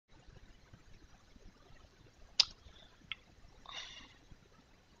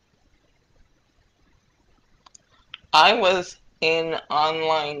I was in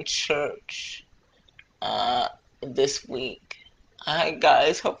online church this week. Hi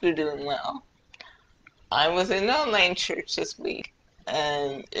guys, hope you're doing well. I was in online church this week,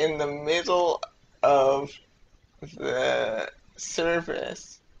 and in the middle of the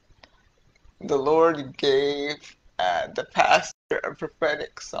service, the Lord gave the pastor a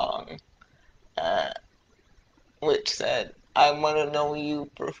prophetic song, uh, which said, "I want to know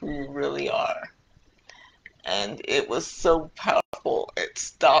you for who you really are." And it was so powerful, it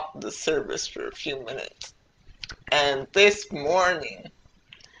stopped the service for a few minutes. And this morning,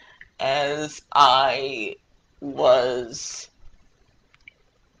 as I was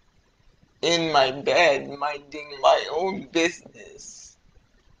in my bed minding my own business,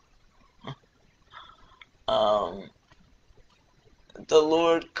 um, the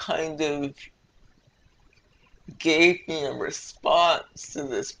Lord kind of gave me a response to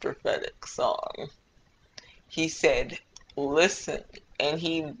this prophetic song. He said, "Listen," and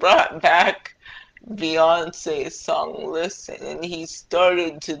he brought back Beyonce's song "Listen," and he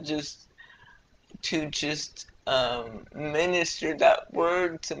started to just minister that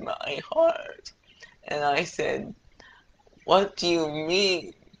word to my heart. And I said, "What do you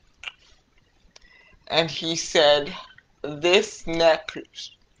mean?" And he said, "This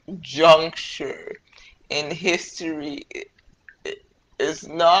next juncture in history is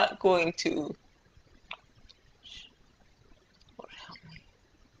not going to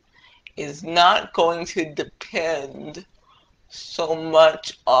depend so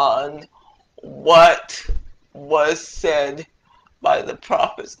much on what was said by the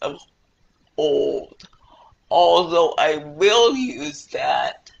prophets of old, although I will use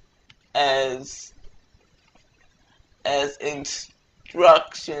that as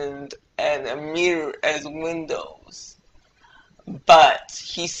instructions and a mirror as windows." But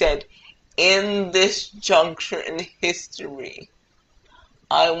he said, "In this juncture in history,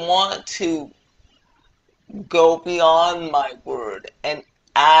 I want to go beyond my word and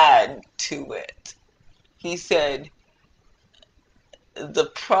add to it." He said, "The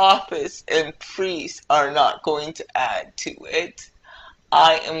prophets and priests are not going to add to it.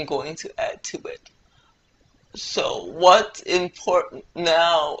 I am going to add to it." So what's important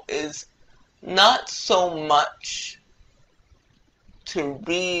now is not so much to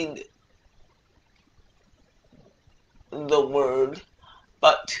read the word,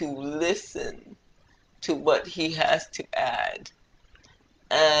 but to listen to what he has to add.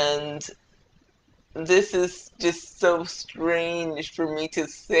 And this is just so strange for me to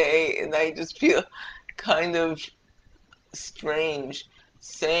say, and I just feel kind of strange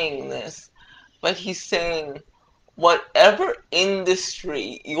saying this. But he's saying, whatever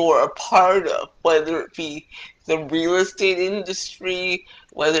industry you're a part of, whether it be the real estate industry,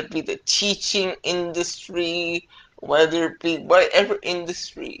 whether it be the teaching industry, whether it be whatever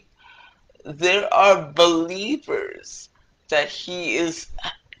industry, there are believers that he is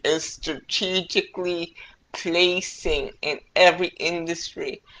strategically placing in every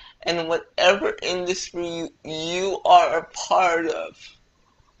industry. And whatever industry you are a part of,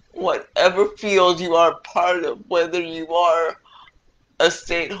 whatever field you are a part of, whether you are a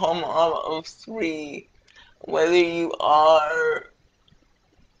stay-at-home mom of three, whether you are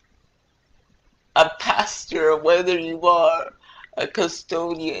a pastor, whether you are a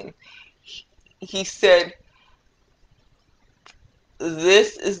custodian, he said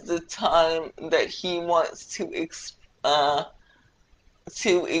this is the time that he wants to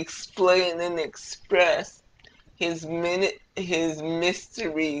explain and express his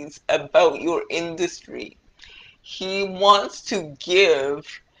mysteries about your industry. He wants to give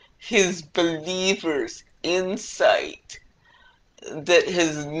his believers insight that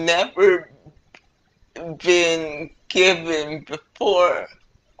has never been given before,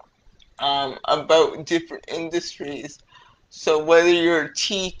 about different industries. So whether you're a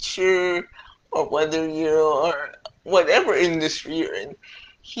teacher or whether you're whatever industry you're in,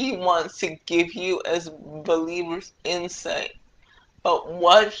 he wants to give you as believers insight. But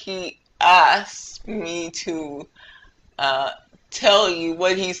what he asks me to uh, tell you,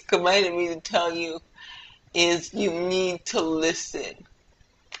 what he's commanded me to tell you, is you need to listen.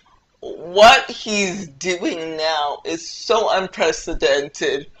 What he's doing now is so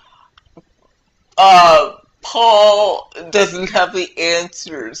unprecedented. Paul doesn't have the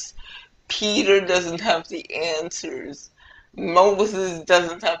answers. Peter doesn't have the answers. Moses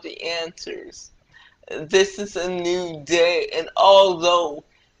doesn't have the answers. This is a new day, and although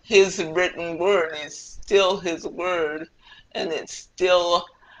his written word is still his word, and it still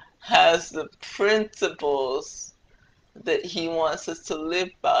has the principles that he wants us to live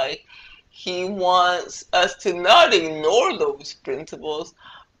by, He wants us to not ignore those principles,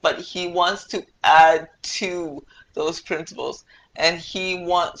 but he wants to add to those principles. And he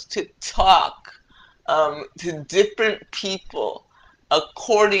wants to talk to different people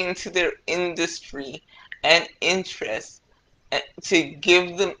according to their industry and interests, to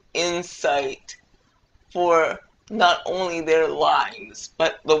give them insight for not only their lives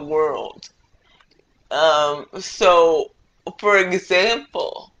but the world. So, for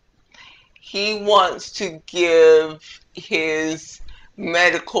example, he wants to give his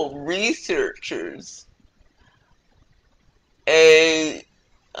medical researchers a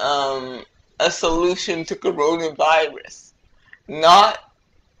a solution to coronavirus, not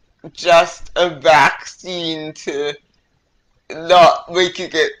just a vaccine to not make you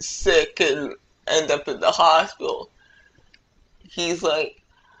get sick and end up in the hospital. He's like,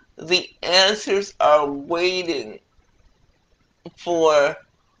 the answers are waiting for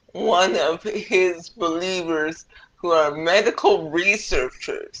one of his believers who are medical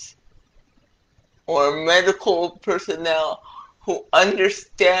researchers or medical personnel who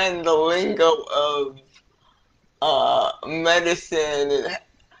understand the lingo of medicine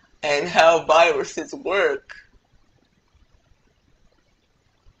and how viruses work.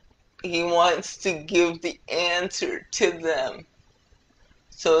 He wants to give the answer to them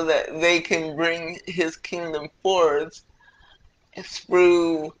so that they can bring his kingdom forth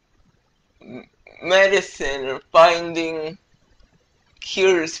through medicine or finding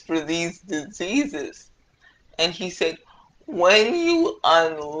cures for these diseases. And he said, when you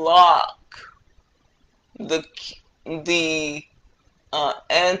unlock the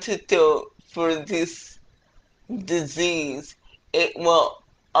antidote for this disease, it will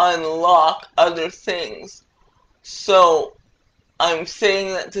unlock other things. So I'm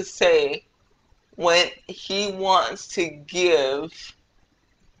saying that to say, when he wants to give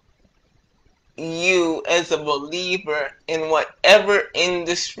you as a believer in whatever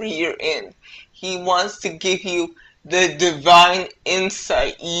industry you're in, he wants to give you the divine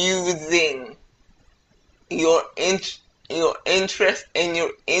insight using your interest in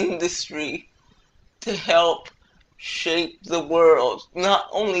your industry to help shape the world, not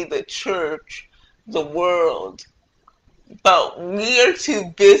only the church, the world. But we're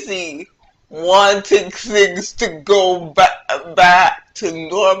too busy wanting things to go back to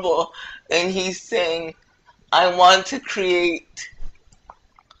normal. And he's saying, I want to create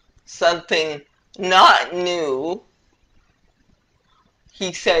something not new.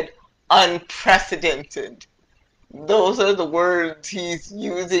 He said, unprecedented. Those are the words he's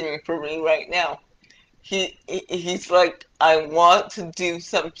using for me right now. He's like, I want to do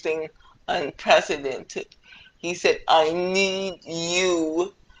something unprecedented. He said, I need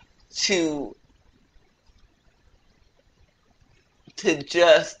you to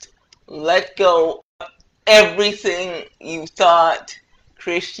just let go of everything you thought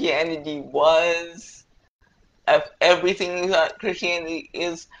Christianity was, of everything you thought Christianity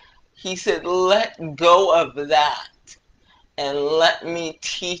is. He said, let go of that and let me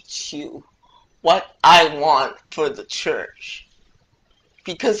teach you what I want for the church.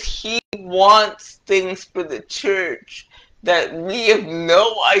 Because he wants things for the church that we have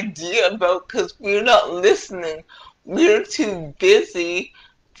no idea about because we're not listening. We're too busy,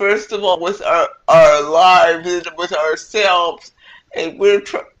 first of all, with our lives and with ourselves, and we're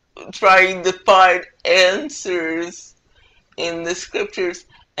trying to find answers in the scriptures.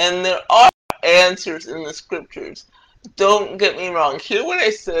 And there are answers in the scriptures. Don't get me wrong. Hear what I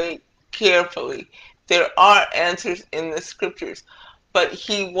say carefully. There are answers in the scriptures, but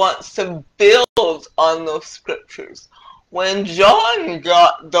he wants to build on those scriptures. When John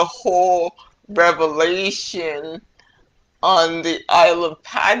got the whole revelation on the Isle of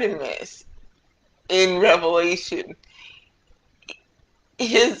Patmos in Revelation,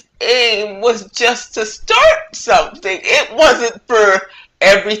 his aim was just to start something. It wasn't for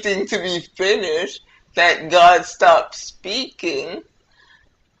everything to be finished, that God stopped speaking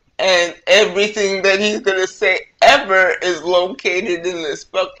and everything that he's going to say ever is located in this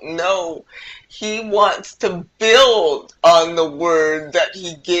book. No, he wants to build on the word that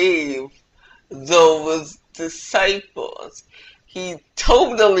he gave those disciples. He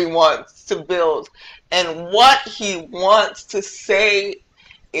totally wants to build. And what he wants to say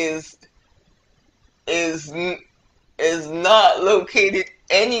is not located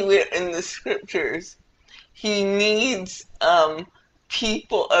anywhere in the scriptures. He needs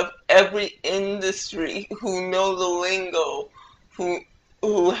people of every industry who know the lingo,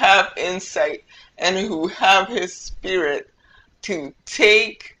 who have insight, and who have his spirit to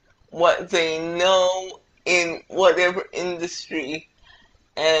take what they know in whatever industry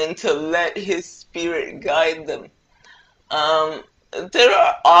and to let his spirit guide them. Um, there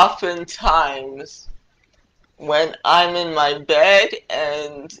are often times when I'm in my bed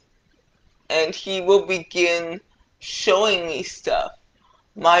and he will begin showing me stuff.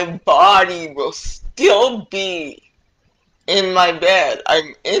 My body will still be in my bed.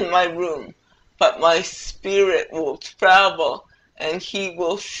 I'm in my room, but my spirit will travel and he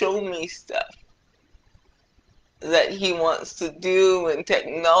will show me stuff that he wants to do in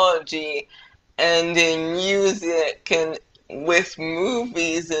technology and in music and with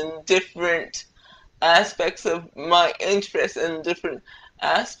movies and different aspects of my interest and different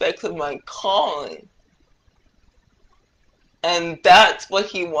aspects of my calling. And that's what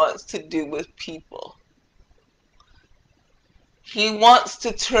he wants to do with people. He wants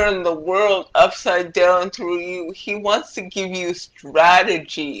to turn the world upside down through you. He wants to give you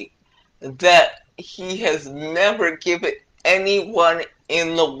strategy that he has never given anyone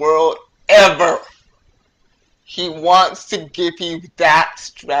in the world ever. He wants to give you that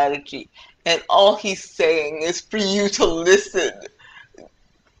strategy. And all he's saying is for you to listen.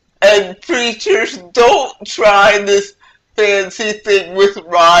 And preachers, don't try this fancy thing with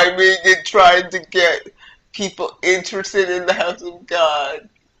rhyming and trying to get people interested in the house of God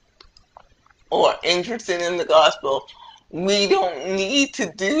or interested in the gospel. We don't need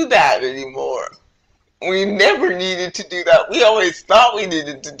to do that anymore. We never needed to do that. We always thought we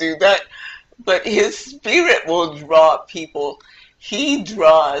needed to do that. But his spirit will draw people. He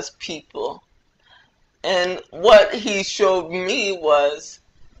draws people. And what he showed me was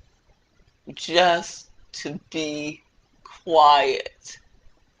just to be quiet.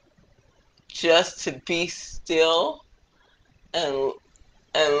 Just to be still and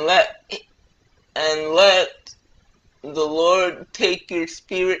and let the Lord take your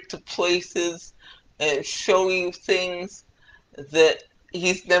spirit to places and show you things that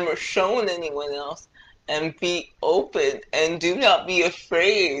he's never shown anyone else, and be open and do not be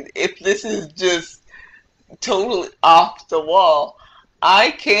afraid if this is just totally off the wall.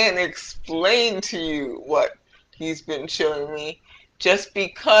 I can't explain to you what he's been showing me just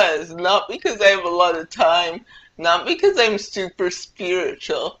because, not because I have a lot of time, not because I'm super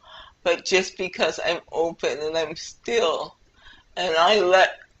spiritual, but just because I'm open and I'm still, and I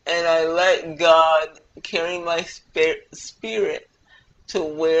let God carry my spirit to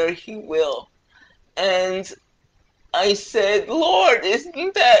where he will. And I said, Lord,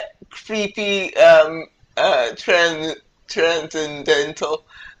 isn't that creepy transcendental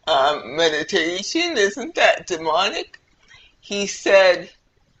meditation? Isn't that demonic? He said,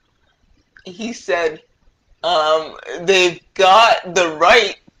 he said, they've got the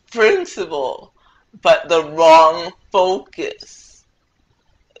right principle, but the wrong focus.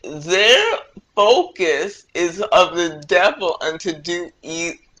 Their focus is of the devil and to do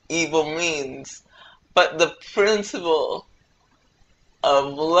evil means, but the principle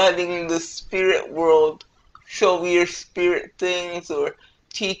of letting the spirit world show your spirit things or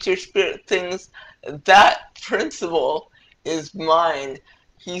teach your spirit things, that principle is mine.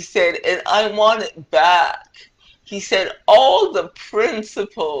 He said, and I want it back. He said all the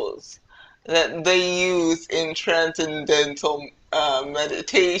principles that they use in transcendental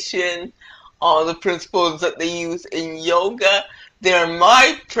meditation, all the principles that they use in yoga, they're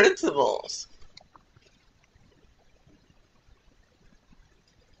my principles.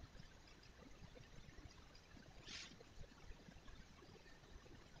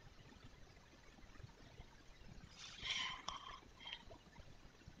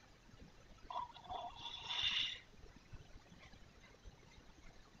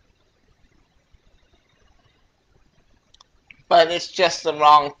 But it's just the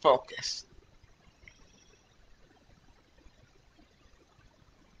wrong focus.